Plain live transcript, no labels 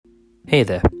Hey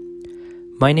there,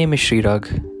 my name is Srirag,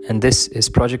 and this is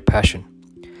Project Passion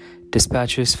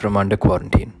Dispatches from Under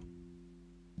Quarantine.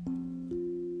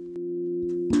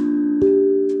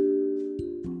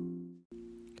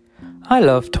 I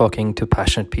love talking to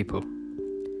passionate people.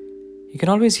 You can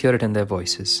always hear it in their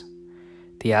voices,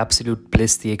 the absolute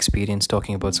bliss they experience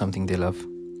talking about something they love.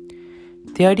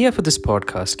 The idea for this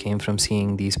podcast came from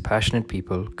seeing these passionate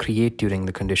people create during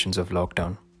the conditions of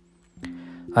lockdown.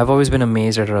 I've always been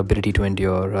amazed at our ability to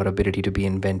endure, our ability to be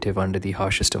inventive under the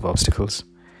harshest of obstacles.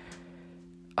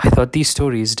 I thought these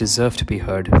stories deserve to be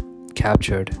heard,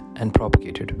 captured, and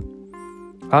propagated.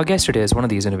 Our guest today is one of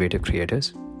these innovative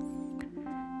creators.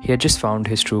 He had just found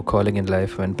his true calling in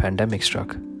life when pandemic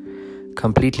struck,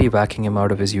 completely whacking him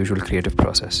out of his usual creative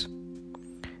process.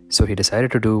 So he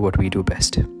decided to do what we do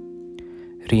best: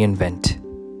 reinvent.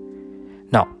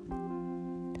 Now,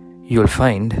 you'll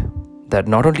find that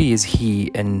not only is he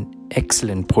an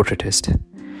excellent portraitist,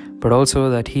 but also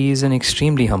that he is an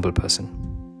extremely humble person.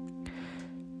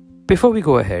 Before we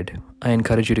go ahead, I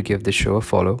encourage you to give this show a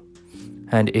follow,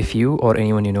 and if you or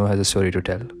anyone you know has a story to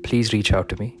tell, please reach out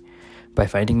to me by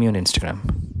finding me on Instagram.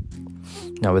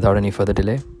 Now, without any further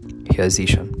delay, here's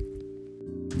Zishan.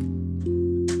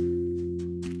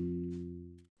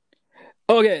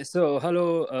 Okay, so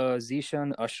hello,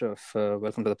 Zishan Ashraf.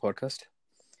 Welcome to the podcast.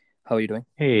 How are you doing?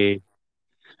 Hey,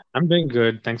 I'm doing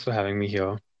good. Thanks for having me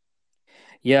here.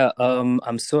 Yeah,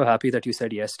 I'm so happy that you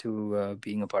said yes to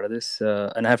being a part of this.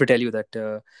 And I have to tell you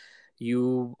that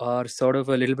you are sort of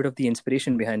a little bit of the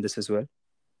inspiration behind this as well.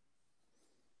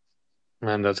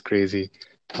 Man, that's crazy.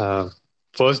 Uh,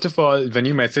 First of all, when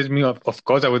you message me, of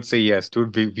course, I would say yes,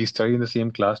 dude. We study in the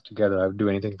same class together. I would do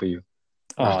anything for you,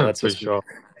 Oh, that's so for sweet. sure.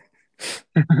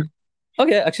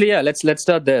 Okay, actually, yeah, let's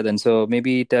start there then. So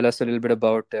maybe tell us a little bit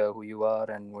about who you are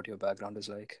and what your background is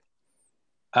like.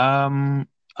 Um,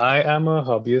 I am a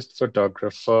hobbyist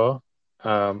photographer.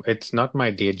 It's not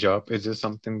my day job. It's just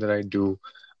something that I do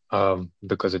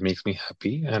because it makes me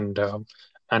happy, and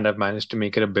I've managed to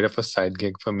make it a bit of a side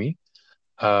gig for me.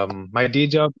 My day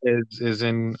job is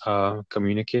in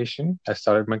communication. I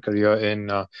started my career in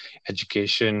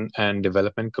education and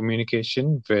development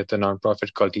communication with a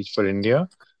nonprofit called Teach for India.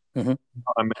 Mm-hmm.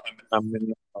 I'm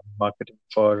in marketing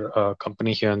for a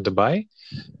company here in Dubai.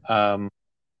 Um,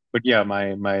 but yeah,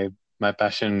 my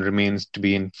passion remains to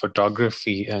be in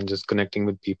photography and just connecting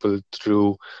with people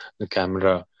through the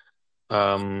camera.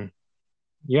 Um,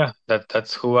 yeah,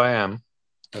 that's who I am.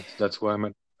 That's who I'm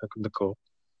at the core.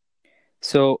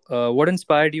 So, what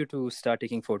inspired you to start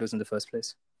taking photos in the first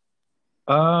place?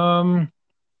 Um,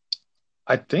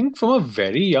 I think from a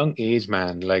very young age,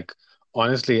 man. Like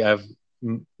honestly,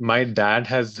 my dad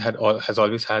has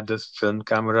always had this film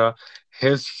camera.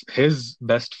 His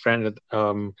best friend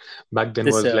back then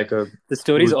This was like a the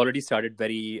story's huge. already started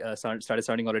very started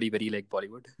sounding already very like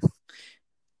Bollywood.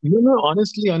 No,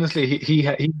 honestly,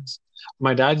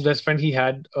 my dad's best friend. He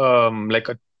had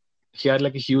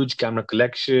like a huge camera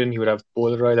collection. He would have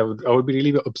Polaroid. I would be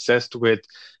really obsessed with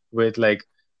like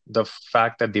the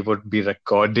fact that they would be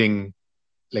recording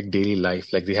like daily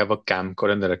life. Like they have a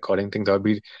camcorder and they're recording things. I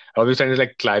was trying to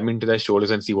like climb into their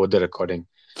shoulders and see what they're recording.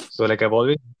 So like I've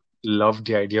always loved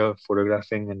the idea of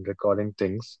photographing and recording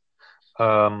things.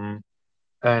 Um,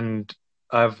 and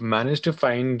I've managed to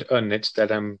find a niche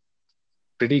that I'm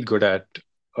pretty good at,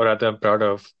 or rather I'm proud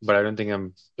of, but I don't think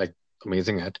I'm like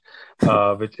amazing at,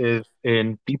 which is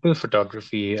in people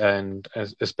photography and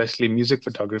especially music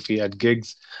photography at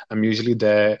gigs. I'm usually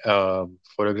there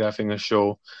photographing a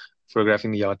show,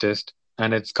 photographing the artist,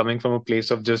 and it's coming from a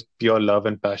place of just pure love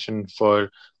and passion for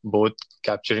both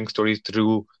capturing stories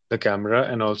through the camera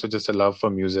and also just a love for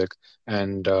music.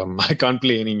 And I can't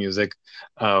play any music,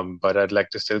 but I'd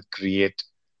like to still create,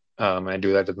 and I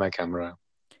do that with my camera.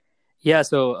 Yeah,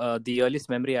 so the earliest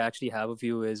memory I actually have of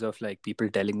you is of like people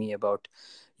telling me about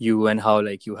you and how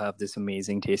like you have this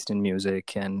amazing taste in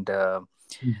music and uh,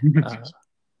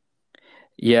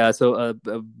 yeah. So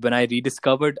when I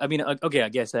rediscovered, I mean, okay, I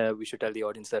guess we should tell the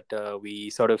audience that we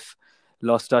sort of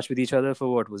lost touch with each other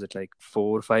for what was it like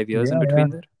 4 or 5 years in Yeah, yeah. between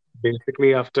there.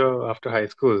 Basically, after high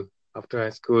school,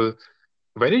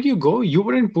 where did you go? You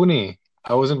were in Pune.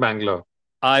 I was in Bangalore,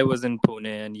 I was in Pune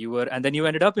and you were, and then you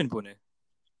ended up in Pune.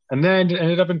 and then I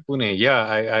ended up in Pune.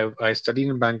 Yeah, I studied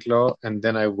in Bangalore, and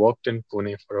then I worked in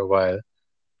Pune for a while.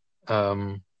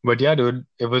 But yeah, dude,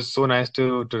 it was so nice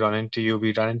to run into you.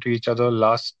 We ran into each other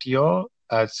last year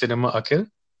at Cinema Akhil.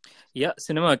 Yeah,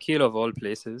 Cinema Akil of all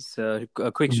places. A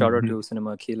quick shout out Mhm. to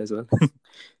Cinema Akil as well.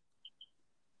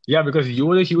 Yeah, because you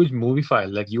were a huge movie file.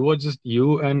 Like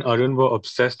you and Arun were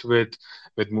obsessed with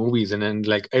with movies, and then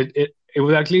like it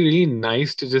was actually really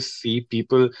nice to just see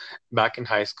people back in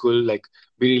high school like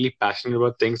be really passionate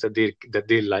about things that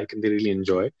they like and they really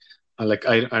enjoy. Like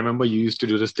I remember you used to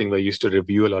do this thing where you used to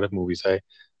review a lot of movies. I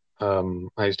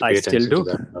used to I pay still attention to do.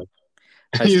 that.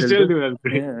 I You still still do. do. That's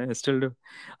great. Yeah, I still do.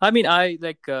 I mean, I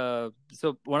like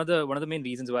so one of the main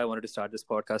reasons why I wanted to start this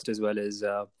podcast as well is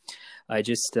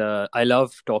I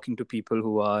love talking to people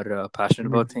who are passionate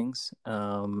Mhm. about things.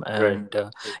 Right.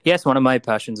 And Yes, one of my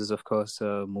passions is of course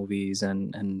movies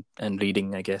and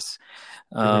reading, I guess.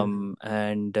 Hmm.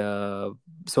 And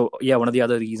So yeah, one of the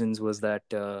other reasons was that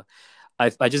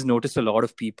I just noticed a lot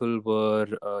of people were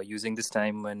using this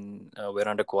time when we're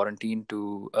under quarantine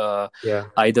to Yeah.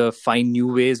 either find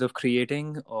new ways of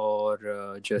creating or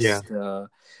Yeah. just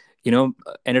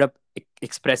ended up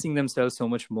expressing themselves so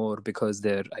much more because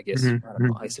they're, I guess, Hmm. I don't Hmm.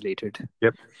 know, isolated.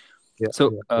 Yep. Yeah.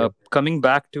 So Yeah. Yeah. coming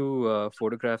back to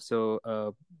photographs, so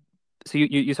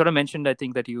you sort of mentioned, I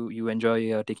think, that you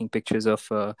enjoy taking pictures of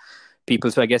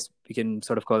people. So I guess we can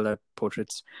sort of call that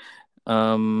portraits.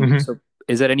 Hmm. So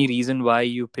is there any reason why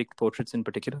you picked portraits in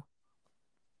particular?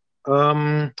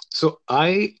 So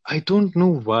I don't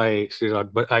know why,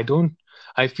 Sriraj, but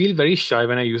I feel very shy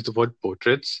when I use the word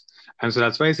portraits. And so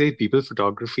that's why I say people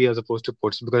photography as opposed to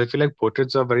portraits, because I feel like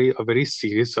portraits are a very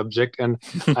serious subject, and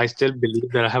I still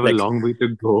believe that I have a like long way to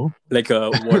go.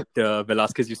 what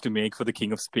Velasquez used to make for the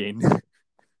King of Spain.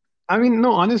 I mean,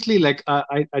 no, honestly, like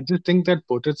I just think that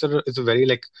portraits is a very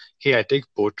like, hey, I take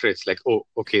portraits. Like, oh,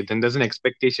 okay, then there's an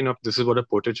expectation of this is what a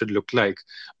portrait should look like,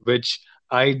 which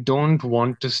I don't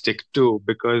want to stick to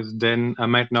because then I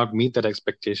might not meet that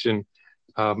expectation.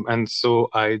 And so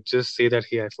I just say that,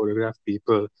 hey, I photograph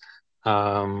people.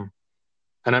 Um,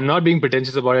 and I'm not being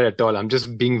pretentious about it at all. I'm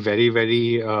just being very,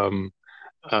 very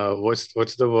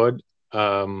what's the word?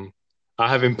 Um, I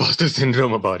have imposter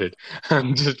syndrome about it.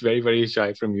 I'm just very, very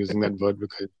shy from using that word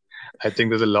because I think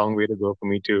there's a long way to go for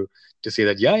me to say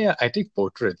that. Yeah, yeah, I take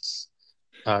portraits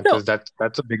No, because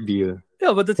that's a big deal.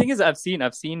 yeah, but the thing is, I've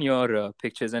seen your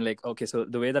pictures, and like, okay, so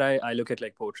the way that I look at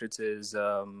like portraits is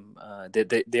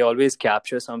they always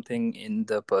capture something in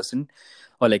the person,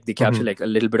 or like they capture Hmm. like a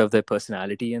little bit of their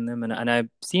personality in them, and I've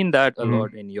seen that a Hmm.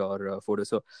 lot in your photos.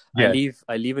 So Yes,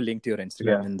 I leave a link to your yeah.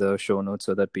 Instagram in the show notes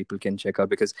so that people can check out,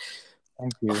 because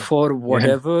Thank you. Yeah. for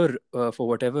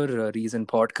whatever reason,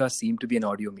 podcasts seem to be an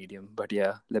audio medium. But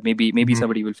yeah, maybe Mhm.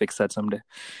 somebody will fix that someday.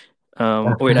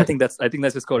 Oh wait, I think that's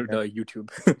just called YouTube.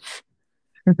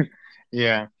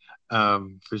 Yeah,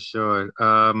 for sure.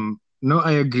 No,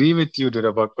 I agree with you, dude,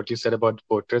 about what you said about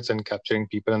portraits and capturing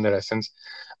people and their essence.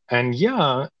 And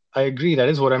yeah, I agree. That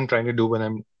is what I'm trying to do when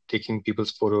I'm taking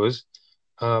people's photos.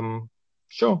 Um,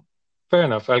 sure, fair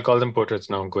enough. I'll call them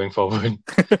portraits now going forward.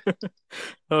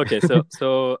 Okay, Yeah.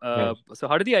 so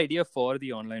how did the idea for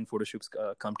the online photo shoots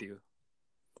come to you?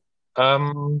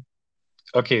 Um,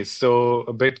 okay, so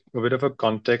a bit of a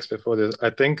context before this. I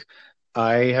think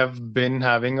I have been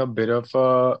having a bit of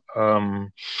a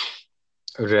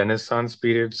renaissance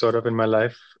period sort of in my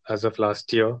life as of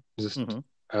last year. Just Hmm.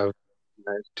 I've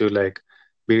managed to like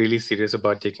be really serious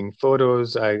about taking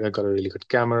photos. I got a really good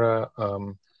camera.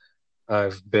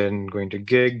 I've been going to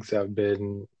gigs. I've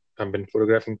been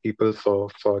photographing people for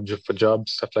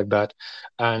jobs, stuff like that,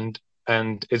 and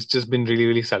and it's just been really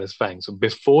really satisfying. So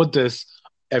before this,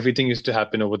 everything used to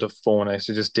happen over the phone. I used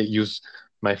to just use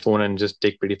my phone and just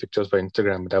take pretty pictures for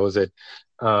Instagram. That was it.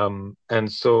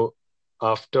 And so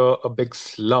after a big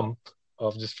slump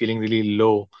of just feeling really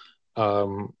low,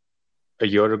 um, a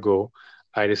year ago,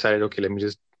 I decided, okay, let me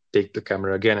just take the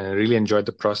camera again, and I really enjoyed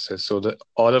the process. So the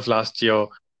all of last year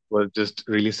was just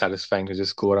really satisfying to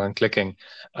just go around clicking.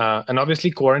 And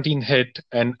obviously, quarantine hit,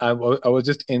 and I was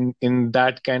just in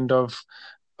that kind of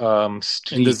In the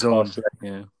streak of zone,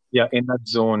 yeah. yeah, in that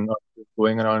zone of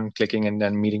going around clicking and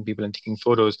then meeting people and taking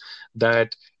photos,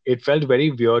 that it felt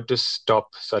very weird to stop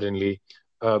suddenly.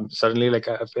 Suddenly, like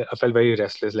I felt very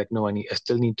restless. Like, no, I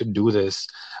still need to do this.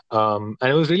 And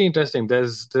it was really interesting.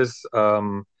 There's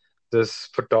this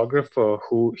photographer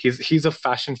who he's a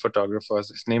fashion photographer.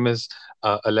 His name is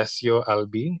Alessio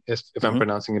Albi, if I'm Hmm.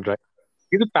 pronouncing it right.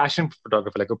 He's a fashion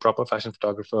photographer, like a proper fashion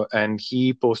photographer, and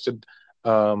he posted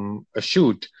a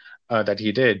shoot that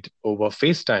he did over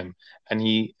FaceTime, and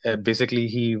he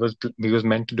was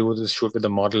meant to do this shoot with a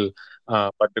model,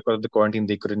 but because of the quarantine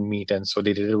they couldn't meet, and so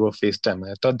they did it over FaceTime.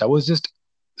 And I thought that was just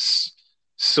s-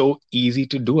 so easy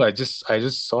to do. I just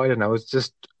saw it and I was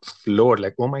just floored.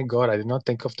 Like, oh my God, I did not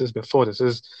think of this before. This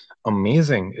is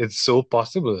amazing. It's so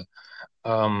possible.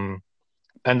 Um,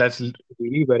 and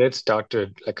really where it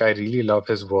started. Like, I really love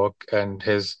his work and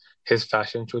his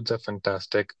fashion shoots are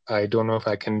fantastic. I don't know if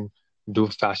I can do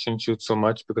fashion shoots so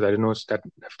much because I don't know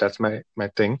if that's my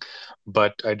thing.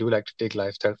 But I do like to take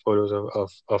lifestyle photos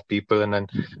of people, and then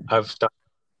I've started,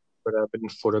 but I've been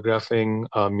photographing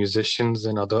musicians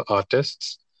and other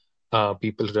artists,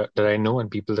 people that I know and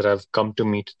people that I've come to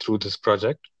meet through this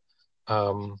project.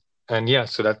 Um, and yeah,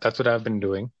 so that's what I've been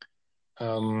doing.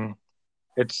 Um,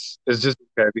 it's just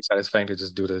very satisfying to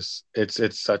just do this.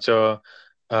 It's such a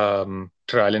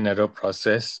trial and error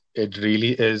process. It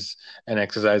really is an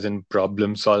exercise in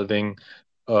problem solving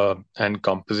and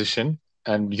composition.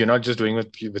 And you're not just doing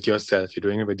it with yourself, you're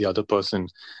doing it with the other person.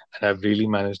 And I've really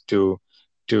managed to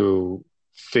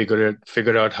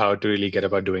figure out how to really get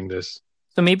about doing this.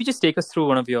 So maybe just take us through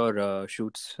one of your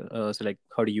shoots. So like,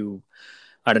 how do you,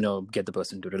 I don't know, get the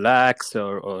person to relax,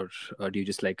 or do you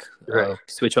just like Right.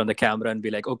 switch on the camera and be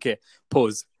like, okay,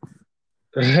 pose?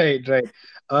 Right, right.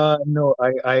 No,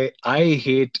 I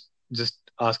hate just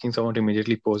asking someone to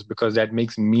immediately post because that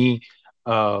makes me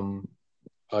um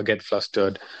get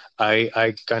flustered.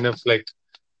 I kind of like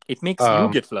It makes you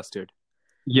um get flustered.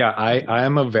 yeah, I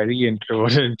am a very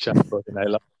introverted and shy person. I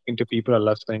love talking to people, I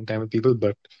love spending time with people,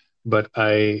 but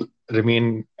I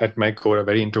remain at my core a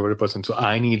very introverted person. So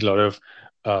I need a lot of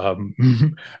um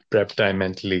prep time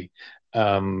mentally.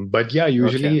 But yeah, Okay.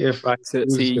 usually So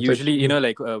see, if I usually, choose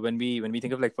like when we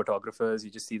think of like photographers,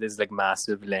 you just see this like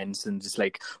massive lens and just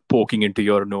like poking into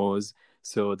your nose.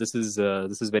 So this is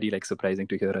very like surprising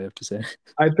to hear, I have to say.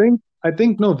 I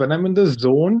think no, when I'm in the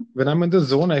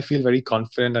zone, I feel very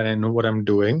confident and I know what I'm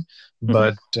doing. Hmm.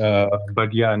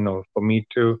 But yeah, no, for me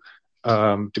to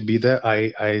be there,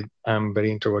 I am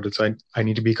very introverted, so I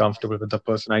need to be comfortable with the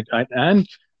person. And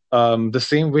the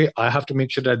same way I have to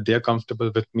make sure that they're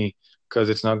comfortable with me because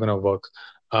it's not gonna work.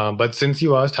 But since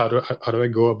you asked how do I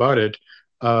go about it,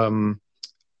 um,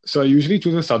 so I usually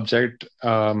choose a subject.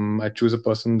 I choose a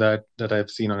person that I've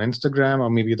seen on Instagram, or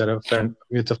maybe that a friend,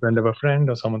 it's a friend of a friend,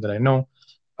 or someone that I know.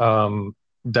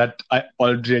 That I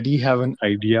already have an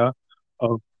idea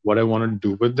of what I want to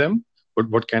do with them,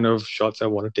 what kind of shots I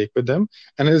want to take with them,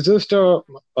 and it's just a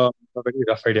very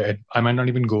rough idea. I might not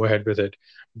even go ahead with it,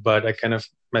 but I kind of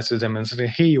message them and say,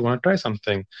 "Hey, you want to try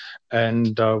something?"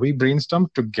 And we brainstorm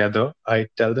together. I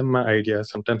tell them my idea.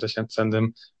 Sometimes I send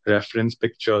them reference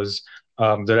pictures.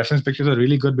 The reference pictures are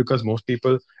really good because most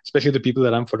people, especially the people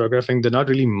that I'm photographing, they're not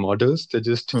really models.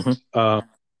 Hmm. Uh,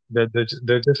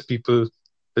 they're just people.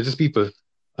 They're just people,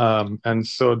 and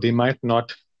so they might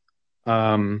not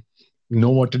um,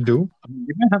 know what to do. I mean,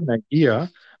 they might have an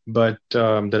idea, but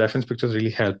the reference pictures really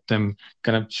help them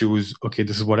kind of choose. Okay,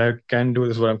 this is what I can do.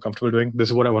 This is what I'm comfortable doing. This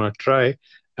is what I want to try,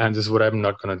 and this is what I'm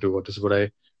not going to do. Or this is what I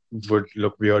would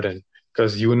look weird in.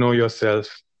 Because you know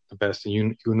yourself the best, and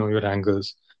you know your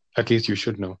angles. At least you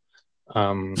should know.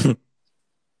 Um,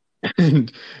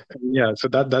 and yeah, so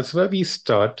that's where we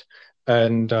start,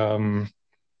 and So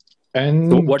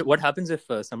and what happens if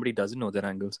somebody doesn't know their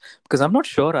angles? Because I'm not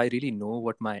sure I really know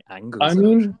what my I angles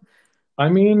are.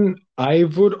 mean, I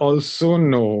would also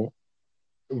know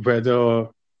whether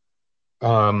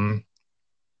um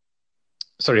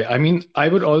sorry, I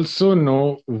would also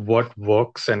know what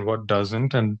works and what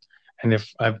doesn't, and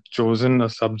if I've chosen a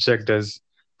subject, there's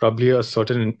probably a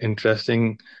certain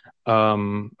interesting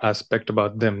aspect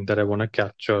about them that I want to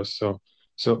capture. So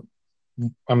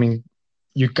I mean,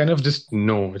 you kind of just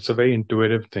know. It's a very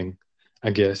intuitive thing,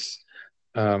 I guess.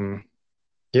 Um,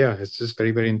 yeah, it's just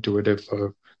very, very intuitive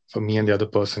for me and the other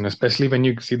person, especially when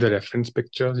you see the reference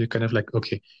pictures, you kind of like,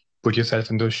 okay, put yourself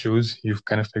in those shoes, you've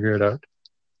kind of figured it out.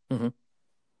 Hmm.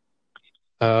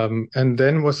 And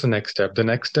then what's the next step? The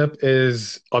next step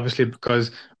is obviously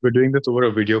because we're doing this over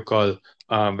a video call.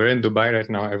 We're in Dubai right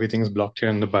now. Everything is blocked here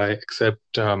in Dubai except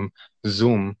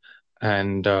Zoom,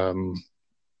 and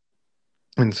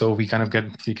and so we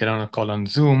get on a call on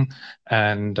Zoom,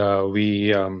 and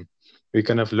we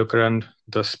kind of look around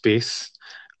the space.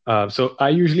 So I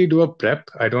usually do a prep.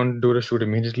 I don't do the shoot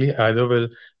immediately. Either will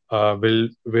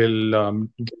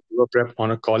do a prep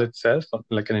on a call itself,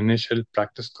 like an initial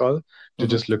practice call, to Hmm.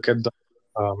 just look at the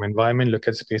environment, look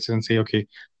at spaces, and say, okay,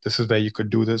 this is where you could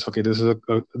do this. Okay, this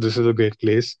is a great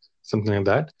place, something like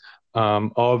that.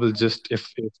 Or we'll just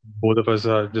if both of us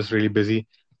are just really busy,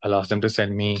 I'll ask them to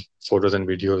send me photos and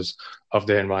videos of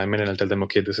their environment, and I'll tell them,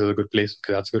 okay, this is a good place,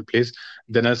 okay, that's a good place.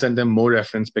 Then I'll send them more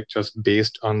reference pictures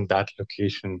based on that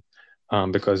location,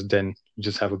 because then you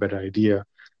just have a better idea.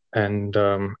 And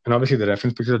obviously the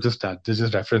reference pictures are just that; they're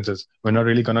just references. We're not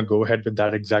really gonna go ahead with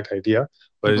that exact idea,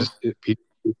 but Hmm.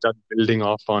 we start building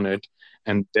off on it,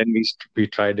 and then we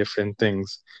try different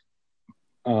things.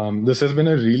 This has been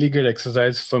a really good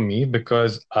exercise for me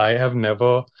because I have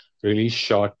never really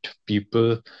shot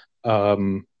people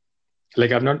um,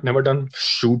 like I've not never done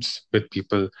shoots with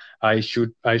people. I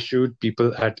shoot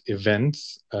people at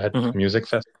events, at Hmm. music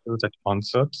festivals, at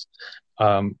concerts,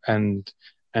 um, and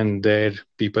and there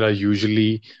people are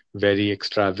usually very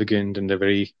extravagant, and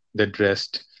they're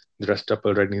dressed up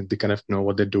already. They kind of know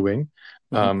what they're doing,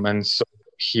 Hmm. and so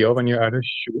here when you're at a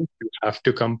shoot, you have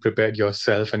to come prepared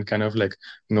yourself and kind of like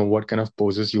know what kind of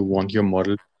poses you want your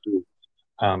model to do.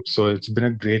 So it's been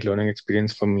a great learning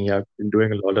experience for me. I've been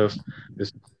doing a lot of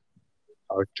this,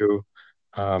 how to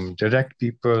direct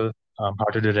people, how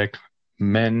to direct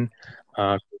men.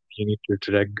 Uh, you need to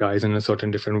direct guys in a certain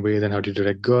different way than how to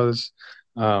direct girls.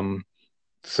 Um,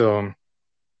 so,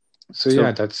 so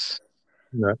yeah, So that's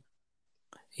yeah.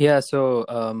 yeah, so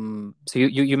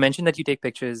you mentioned that you take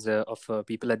pictures of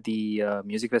people at the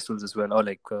music festivals as well, or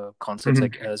like concerts Mhm.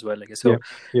 like as well, I guess. Yeah,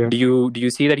 So yeah. do you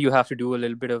see that you have to do a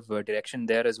little bit of direction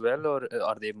there as well, or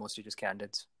are they mostly just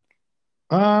candidates?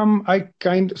 I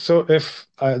kind so if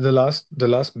the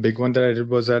last big one that I did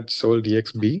was at Seoul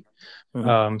DXB.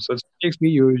 Hmm. So at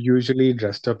DXB, you're usually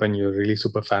dressed up and you're really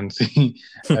super fancy.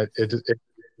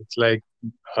 It's like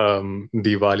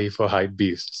Diwali for hype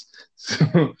beasts. So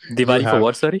you Diwali for have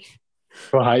what? Sorry.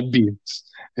 for hype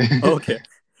beasts. Okay,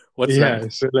 what's that? Yeah,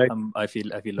 so like I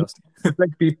feel lost. it's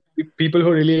like people who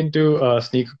are really into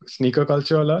sneaker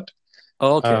culture a lot.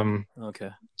 Okay, Um,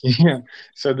 okay. yeah,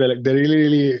 so they're really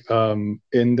really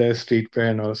in their streetwear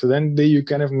and all. So then you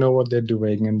kind of know what they're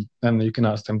doing, and you can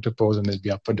ask them to pose, and they'll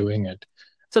be up for doing it.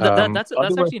 So that's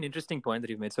Otherwise, actually an interesting point that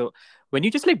you've made. So when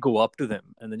you just like go up to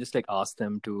them and then just like ask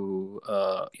them to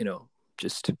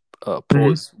just Mhm.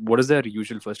 pose, what is their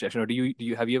usual first reaction? Or do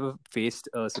you have you ever faced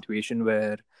a situation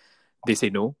where they say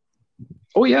no?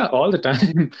 Oh yeah, all the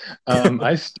time.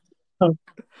 I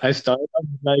I started off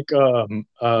with like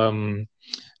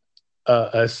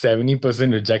a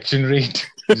 70% rejection rate.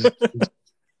 Just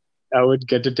I would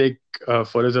get to take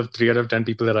photos of 3 out of 10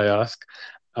 people that I ask.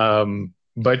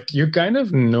 But you kind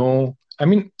of know. I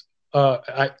mean,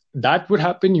 that would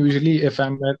happen usually if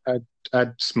I'm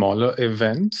at smaller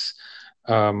events,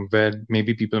 where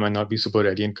maybe people might not be super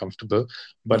ready and comfortable.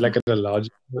 But Hmm. like at a large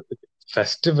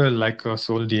festival like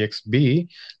Seoul DXB,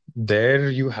 there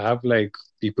you have like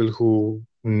people who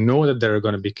know that there are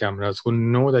going to be cameras, who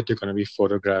know that you're going to be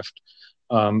photographed.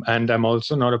 And I'm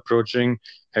also not approaching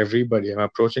everybody. I'm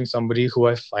approaching somebody who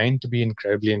I find to be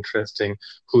incredibly interesting,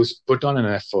 who's put on an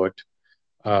effort,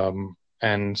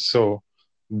 and so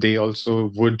they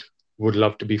also would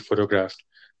love to be photographed.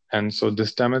 And so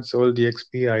this time at Seoul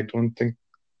DXP, I don't think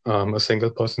a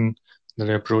single person that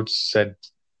I approached said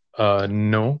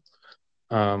no,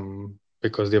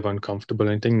 because they weren't comfortable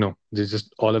or anything. No, they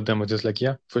just all of them were just like,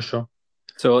 yeah, for sure.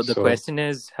 So the So question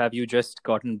is, have you just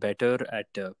gotten better at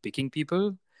picking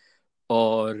people,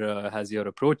 or has your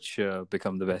approach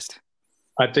become the best?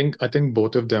 I think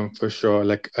both of them for sure.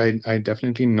 Like I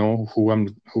definitely know who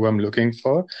I'm looking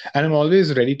for, and I'm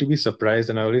always ready to be surprised,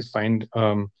 and I always find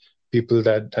people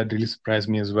that really surprise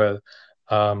me as well.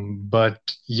 But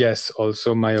yes,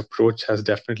 also my approach has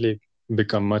definitely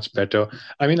become much better.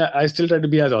 I mean, I still try to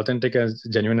be as authentic, as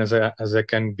genuine as I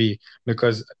can be,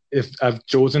 because if I've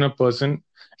chosen a person,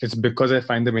 it's because I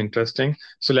find them interesting.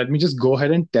 So let me just go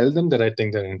ahead and tell them that I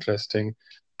think they're interesting,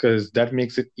 because that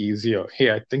makes it easier.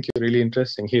 Hey, I think you're really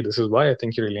interesting. Hey, this is why I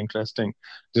think you're really interesting.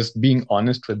 Just being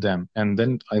honest with them, and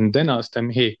then ask them,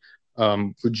 hey,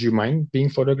 would you mind being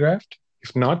photographed?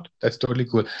 If not, that's totally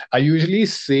cool. I usually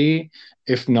say,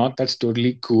 if not, that's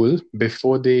totally cool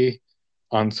before they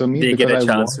answer me, They get because a I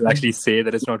chance want to them. actually say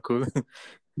that it's not cool.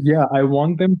 Yeah, I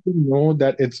want them to know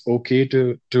that it's okay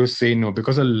to say no,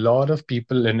 because a lot of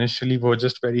people initially were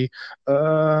just very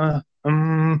not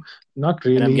And I'm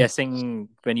really. guessing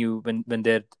when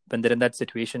they're in that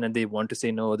situation and they want to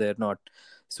say no, they're not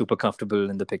super comfortable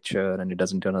in the picture, and it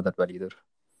doesn't turn out that well either.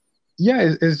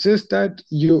 Yeah, it's just that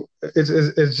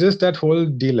it's just that whole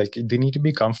deal. Like they need to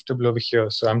be comfortable over here.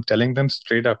 So I'm telling them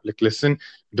straight up, like, listen,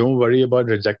 don't worry about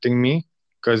rejecting me,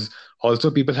 because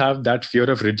also people have that fear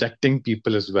of rejecting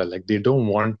people as well. Like they don't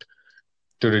want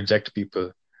to reject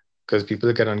people, because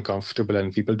people get uncomfortable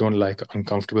and people don't like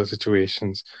uncomfortable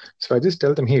situations. So I just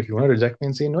tell them, hey, if you want to reject me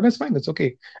and say no, that's fine, that's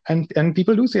okay. And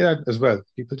people do say that as well.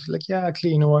 People just like, yeah,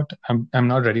 actually, you know what? I'm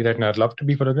not ready right now. I'd love to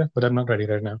be photographed, but I'm not ready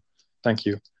right now. Thank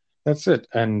you. That's it.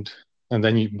 And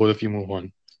then both of you move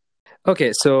on.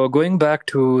 Okay, so going back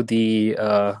to the,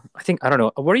 I think I don't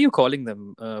know, what are you calling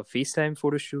them? FaceTime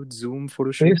photo shoots, Zoom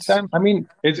photo shoots? FaceTime. I mean,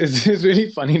 it's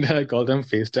really funny that I call them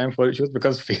FaceTime photo shoots,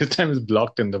 because FaceTime is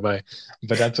blocked in Dubai,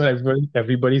 but that's what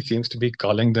everybody seems to be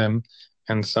calling them,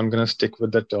 and so I'm gonna stick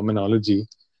with that terminology.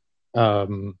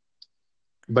 Um,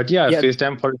 But yeah, Yeah,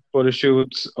 FaceTime photo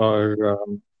shoots, or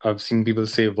I've seen people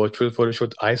say virtual photo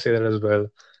shoot. I say that as well.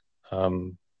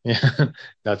 Yeah,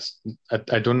 that's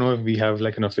I don't know if we have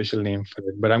like an official name for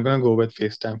it, but I'm gonna go with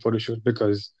FaceTime photo shoot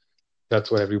because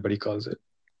that's what everybody calls it.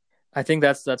 I think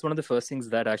that's one of the first things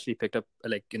that actually picked up,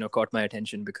 like, caught my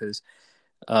attention, because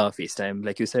FaceTime,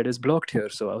 like you said, is blocked here.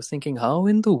 So I was thinking, how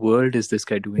in the world is this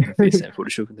guy doing a FaceTime photo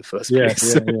shoot in the first Yeah, place?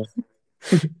 yeah, yeah,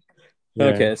 yeah.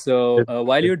 Okay, so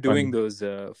while It's you're doing funny. those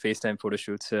FaceTime photo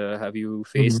shoots, have you Mhm.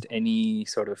 faced any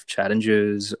sort of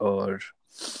challenges, or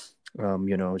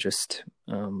just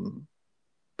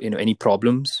any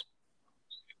problems?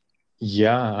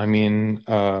 Yeah, I mean,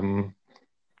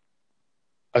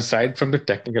 aside from the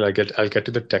technical, I'll get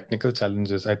to the technical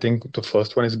challenges. I think the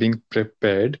first one is being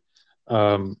prepared.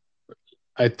 Um,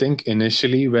 I think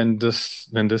initially when this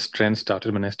trend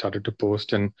started, when I started to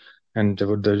post and there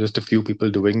were just a few people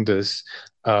doing this,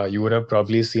 you would have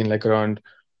probably seen like around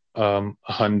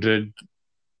 100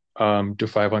 to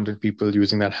 500 people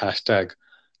using that hashtag.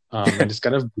 And it's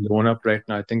kind of blown up right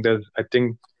now. I think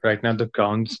right now the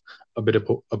count's a bit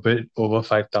over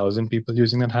 5,000 people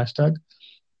using that hashtag.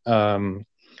 Um,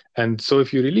 and so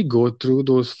if you really go through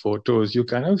those photos, you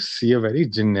kind of see a very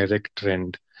generic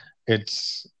trend.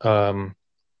 It's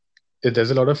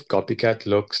there's a lot of copycat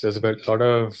looks. There's a lot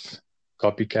of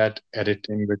copycat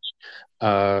editing,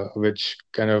 which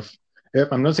kind of, yeah,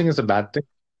 I'm not saying it's a bad thing.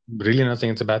 Really not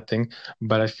saying it's a bad thing,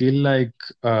 but I feel like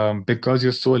because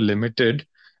you're so limited,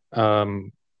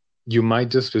 um, you might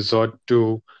just resort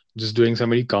to just doing some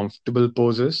very comfortable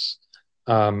poses.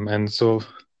 And so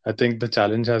I think the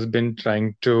challenge has been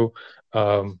trying to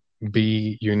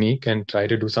be unique and try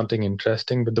to do something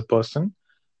interesting with the person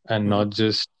and Mhm. not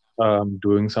just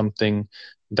doing something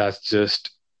that's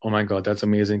just, oh my God, that's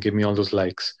amazing. Give me all those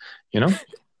likes, you know?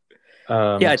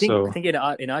 Yeah, I So think in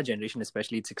our generation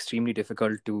especially, it's extremely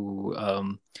difficult to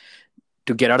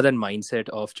get out of that mindset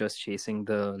of just chasing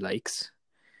the likes.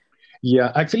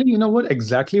 yeah, actually, you know what?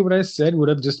 Exactly what I said would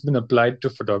have just been applied to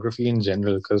photography in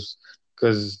general, because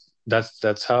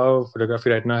that's how photography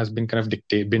right now has been kind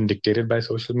of been dictated by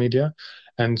social media.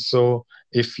 And so,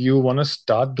 if you want to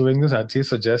start doing this, I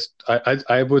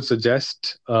would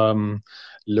suggest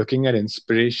looking at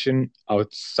inspiration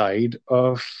outside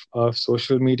of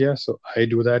social media. So I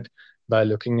do that by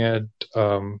looking at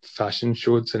fashion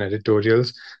shoots and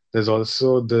editorials. There's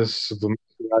also this woman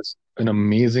who has an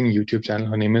amazing YouTube channel.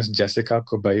 Her name is Jessica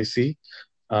Kobaisi.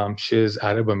 She is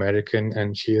Arab American,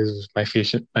 and she is my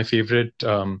favorite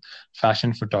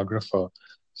fashion photographer.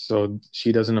 So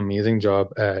she does an amazing job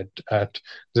at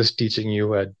just teaching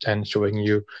you and showing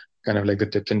you kind of like the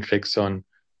tips and tricks on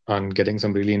getting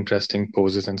some really interesting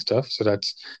poses and stuff. So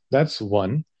that's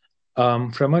one.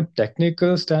 From a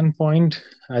technical standpoint,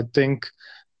 I think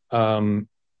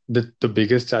the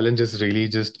biggest challenge is really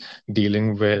just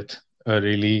dealing with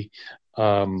a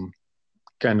um,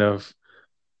 kind of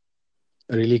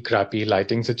really crappy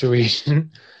lighting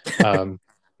situation. um,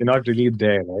 you're not really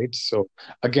there, right? So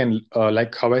again,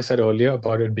 like how I said earlier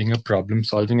about it being a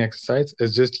problem-solving exercise,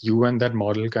 it's just you and that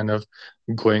model kind of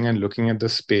going and looking at the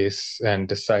space and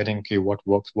deciding, okay, what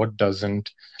works, what doesn't.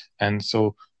 And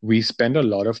so we spend a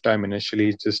lot of time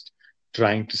initially just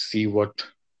trying to see what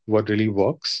really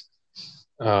works.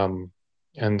 um,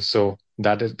 and so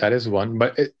that is one.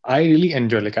 But I really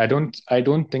enjoy. Like I don't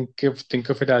think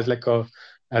of it as like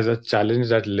a challenge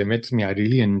that limits me. I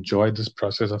really enjoy this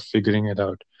process of figuring it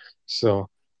out. So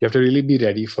you have to really be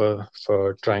ready for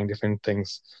trying different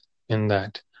things in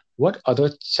that. What other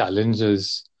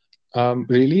challenges?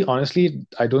 Really, honestly,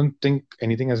 I don't think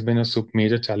anything has been a super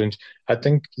major challenge. I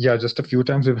think, yeah, just a few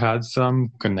times we've had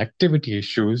some connectivity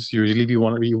issues. Usually, we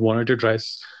wanted to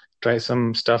try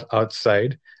some stuff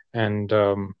outside, and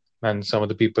some of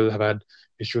the people have had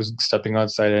issues stepping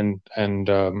outside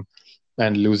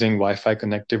and losing Wi-Fi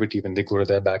connectivity when they go to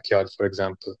their backyard, for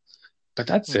example. But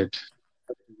that's Mhm. it.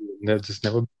 There's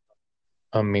never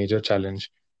a major challenge.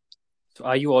 So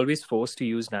are you always forced to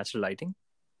use natural lighting?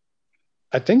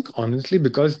 I think honestly,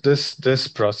 because this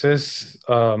process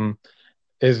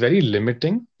is very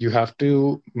limiting. You have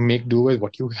to make do with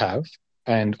what you have,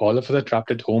 and all of us are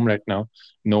trapped at home right now.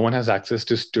 No one has access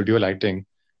to studio lighting,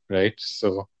 right?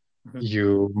 So Mhm.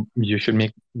 you should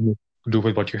make do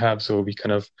with what you have. So we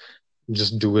kind of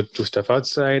just do stuff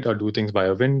outside or do things by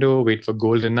a window, wait for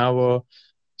golden hour,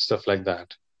 stuff like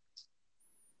that.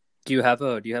 Do you have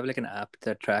like an app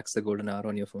that tracks the golden hour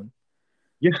on your phone?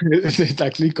 Yeah, it's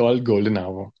actually called golden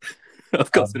hour.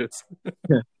 Of course it Um, is.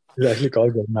 yeah, it's actually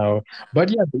called golden hour.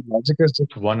 But yeah, the logic is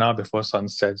just 1 hour before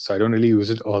sunset, so I don't really use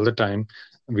it all the time.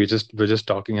 We're just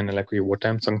talking and like, wait, what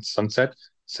time sunset?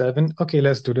 7? Okay,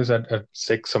 let's do this at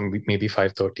 6 or maybe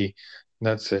 5:30.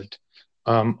 That's it.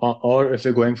 Or if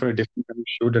you're going for a different kind of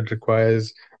shoot that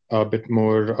requires a bit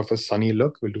more of a sunny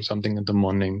look, we'll do something in the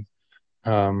morning.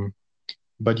 Um,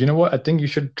 but you know what? I think you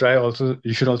should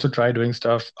also try doing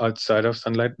stuff outside of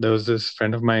sunlight. There was this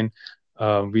friend of mine,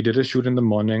 we did a shoot in the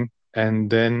morning, and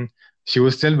then she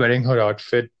was still wearing her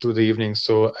outfit to the evening.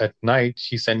 So at night,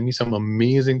 she sent me some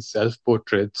amazing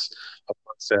self-portraits of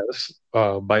herself,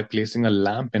 by placing a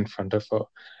lamp in front of her.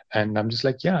 And I'm just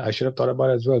like, yeah, I should have thought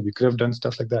about it as well. We could have done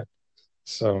stuff like that.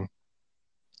 So,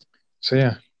 so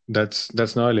yeah,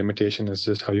 that's not a limitation. It's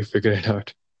just how you figure it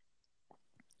out.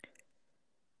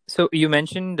 So you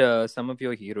mentioned some of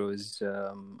your heroes.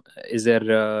 Is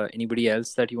there anybody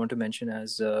else that you want to mention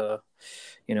as, Um,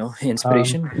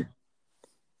 inspiration?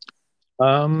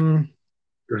 um,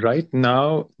 right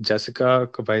now, Jessica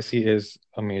Kobaisi is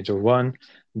a major one.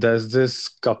 There's this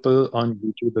couple on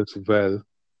YouTube as well.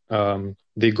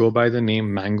 They go by the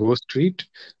name Mango Street.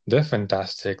 They're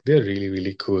fantastic. They're really,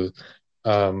 really cool.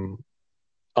 Um,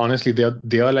 Honestly,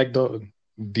 they are like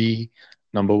the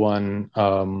number one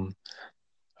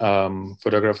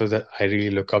photographers that I really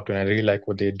look up to, and I really like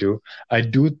what they do. I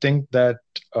do think that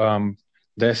um,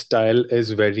 their style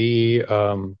is very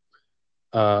uh,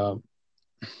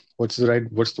 what's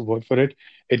the word for it?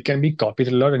 It can be copied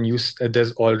a lot, and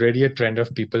there's already a trend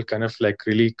of people kind of like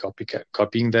really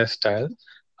copying their style.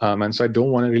 And so I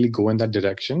don't want to really go in that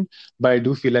direction, but I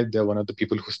do feel like they're one of the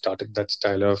people who started that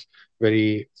style of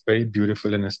very, very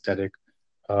beautiful and aesthetic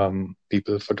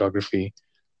people photography.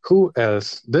 Who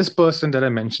else? This person that I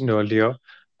mentioned earlier,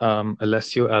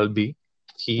 Alessio Albi,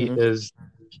 he Mm-hmm. is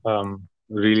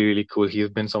really, really cool. He's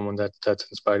been someone that's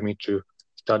inspired me to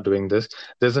start doing this.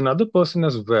 There's another person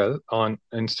as well on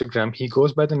Instagram. He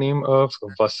goes by the name of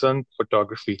Vasant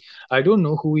Photography. I don't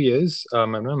know who he is. I've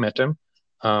never met him,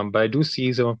 but I do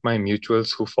see some of my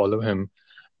mutuals who follow him.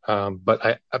 But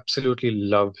I absolutely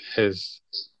love his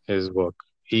work.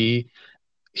 He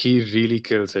really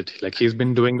kills it. Like he's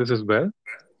been doing this as well,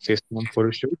 facing on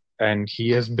photo shoot, and he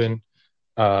has been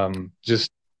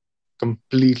just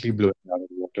completely blowing out of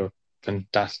the water.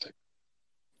 Fantastic.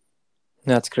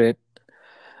 That's great.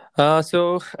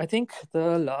 So I think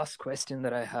the last question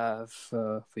that I have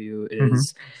for you Hmm.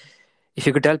 is, if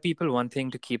you could tell people one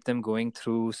thing to keep them going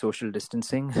through social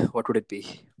distancing, what would it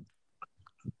be?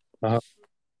 Uh,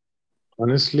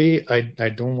 Honestly, I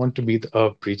don't want to be a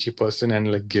preachy person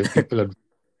and like give people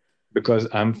because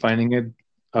I'm finding it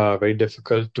very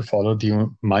difficult to follow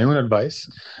my own advice.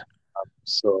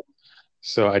 So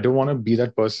I don't want to be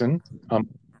that person. I'm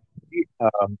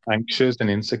anxious and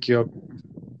insecure.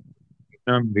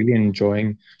 I'm really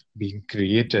enjoying being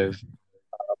creative.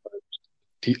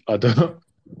 The other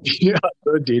the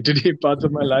other day-to-day parts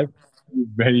of my life is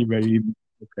very, very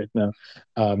difficult right now.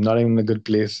 Not in a good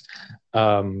place.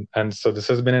 And so this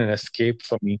has been an escape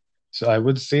for me. So I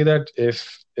would say that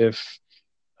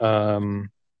um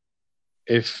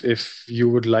if you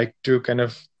would like to kind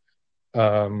of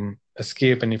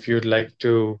escape, and if you'd like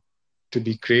to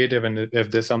be creative, and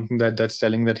if there's something that's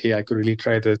telling that, hey, I could really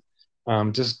try this,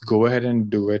 just go ahead and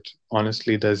do it.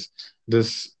 Honestly, this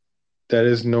there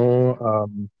is no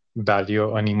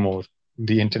barrier anymore.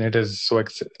 The internet is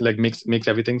like makes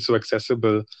everything so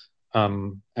accessible,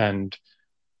 and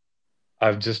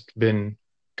I've just been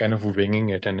kind of winging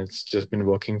it, and it's just been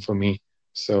working for me.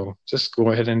 So just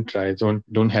go ahead and try.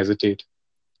 Don't hesitate.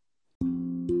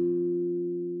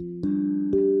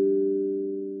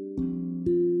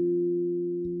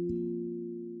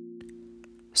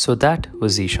 So that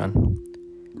was Zishan.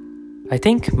 I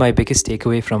think my biggest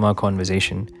takeaway from our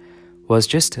conversation was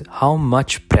just how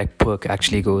much prep work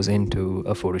actually goes into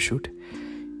a photo shoot.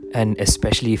 And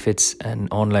especially if it's an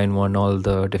online one, all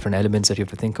the different elements that you have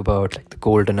to think about, like the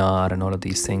golden hour and all of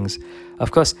these things.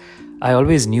 Of course, I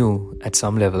always knew at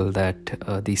some level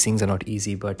that these things are not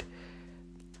easy, but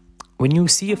when you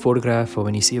see a photograph or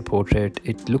when you see a portrait,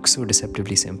 it looks so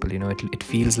deceptively simple. It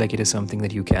feels like it is something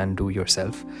that you can do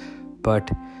yourself.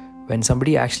 But when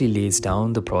somebody actually lays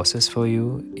down the process for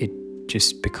you, it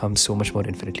just becomes so much more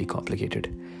infinitely complicated.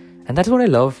 And that's what I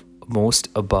love most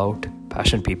about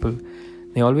passionate people.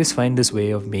 They always find this way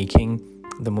of making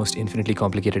the most infinitely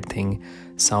complicated thing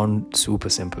sound super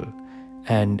simple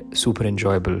and super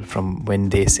enjoyable from when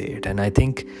they say it. And I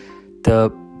think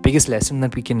the biggest lesson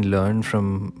that we can learn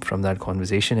from that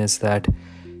conversation is that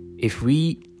if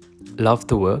we love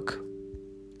the work,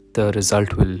 the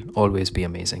result will always be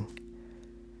amazing.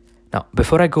 Now,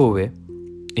 before I go away,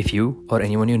 if you or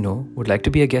anyone you know would like to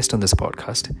be a guest on this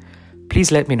podcast,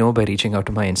 please let me know by reaching out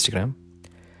to my Instagram.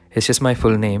 It's just my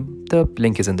full name. The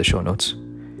link is in the show notes.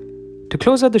 To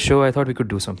close out the show, I thought we could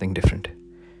do something different.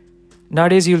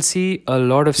 Nowadays, you'll see a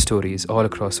lot of stories all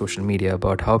across social media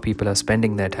about how people are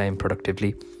spending their time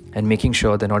productively and making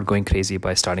sure they're not going crazy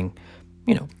by starting,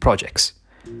 projects.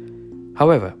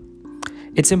 However,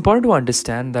 it's important to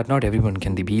understand that not everyone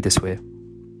can be this way.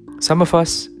 Some of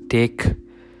us take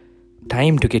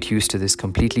time to get used to this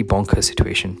completely bonkers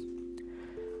situation.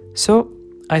 So,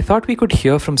 I thought we could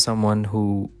hear from someone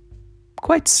who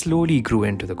quite slowly grew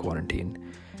into the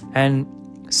quarantine and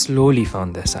slowly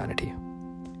found their sanity.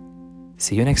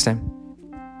 See you next time.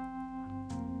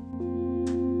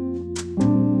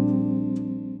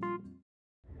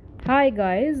 Hi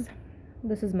guys,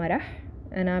 this is Marah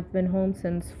and I've been home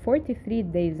since 43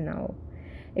 days now.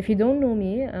 If you don't know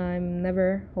me, I'm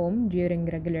never home during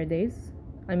regular days.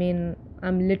 I'm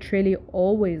literally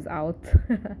always out.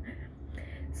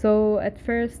 So at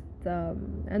first,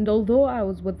 and although I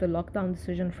was with the lockdown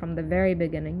decision from the very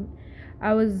beginning,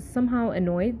 I was somehow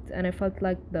annoyed and I felt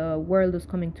like the world was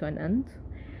coming to an end.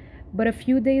 But a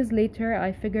few days later,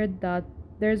 I figured that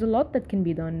there's a lot that can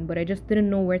be done, but I just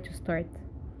didn't know where to start.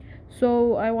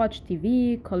 So I watched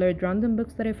TV, colored random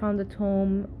books that I found at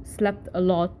home, slept a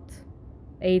lot,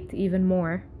 ate even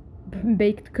more,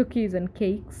 baked cookies and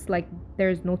cakes like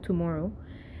there's no tomorrow.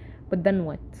 But then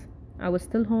what? I was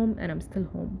still home and I'm still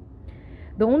home.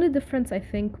 The only difference I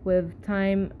think with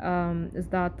time is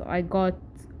that I got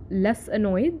less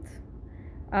annoyed.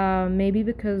 Maybe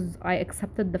because I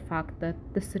accepted the fact that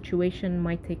this situation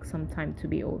might take some time to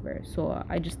be over. So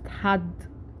I just had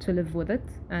to live with it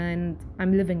and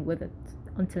I'm living with it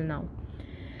until now.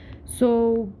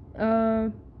 So,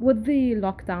 with the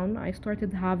lockdown, I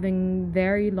started having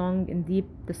very long and deep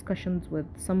discussions with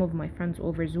some of my friends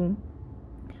over Zoom.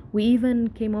 We even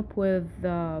came up with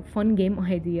fun game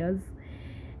ideas,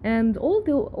 and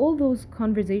all those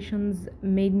conversations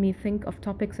made me think of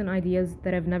topics and ideas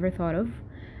that I've never thought of.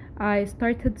 I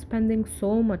started spending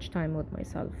so much time with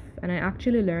myself, and I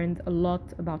actually learned a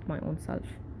lot about my own self.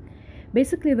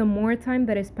 Basically, the more time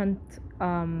that I spent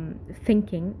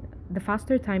thinking, the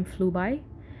faster time flew by.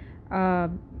 Uh,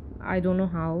 I don't know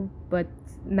how, but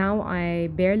now I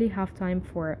barely have time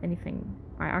for anything.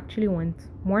 I actually want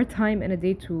more time in a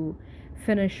day to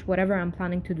finish whatever I'm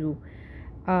planning to do.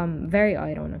 Very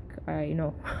ironic, I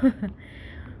know.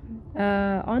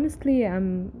 Honestly,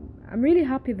 I'm really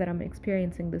happy that I'm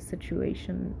experiencing this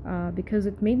situation because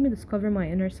it made me discover my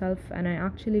inner self, and I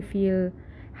actually feel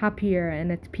happier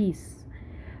and at peace.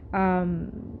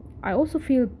 I also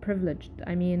feel privileged.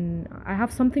 I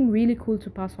have something really cool to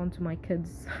pass on to my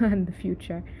kids in the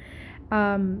future.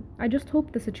 I just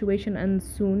hope the situation ends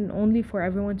soon, only for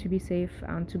everyone to be safe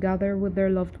and to gather with their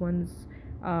loved ones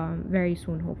very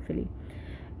soon, hopefully.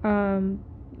 Um,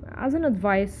 as an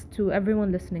advice to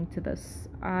everyone listening to this,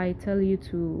 I tell you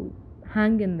to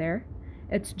hang in there.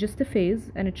 It's just a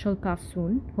phase and it shall pass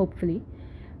soon, hopefully.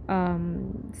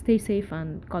 Stay safe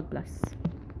and God bless.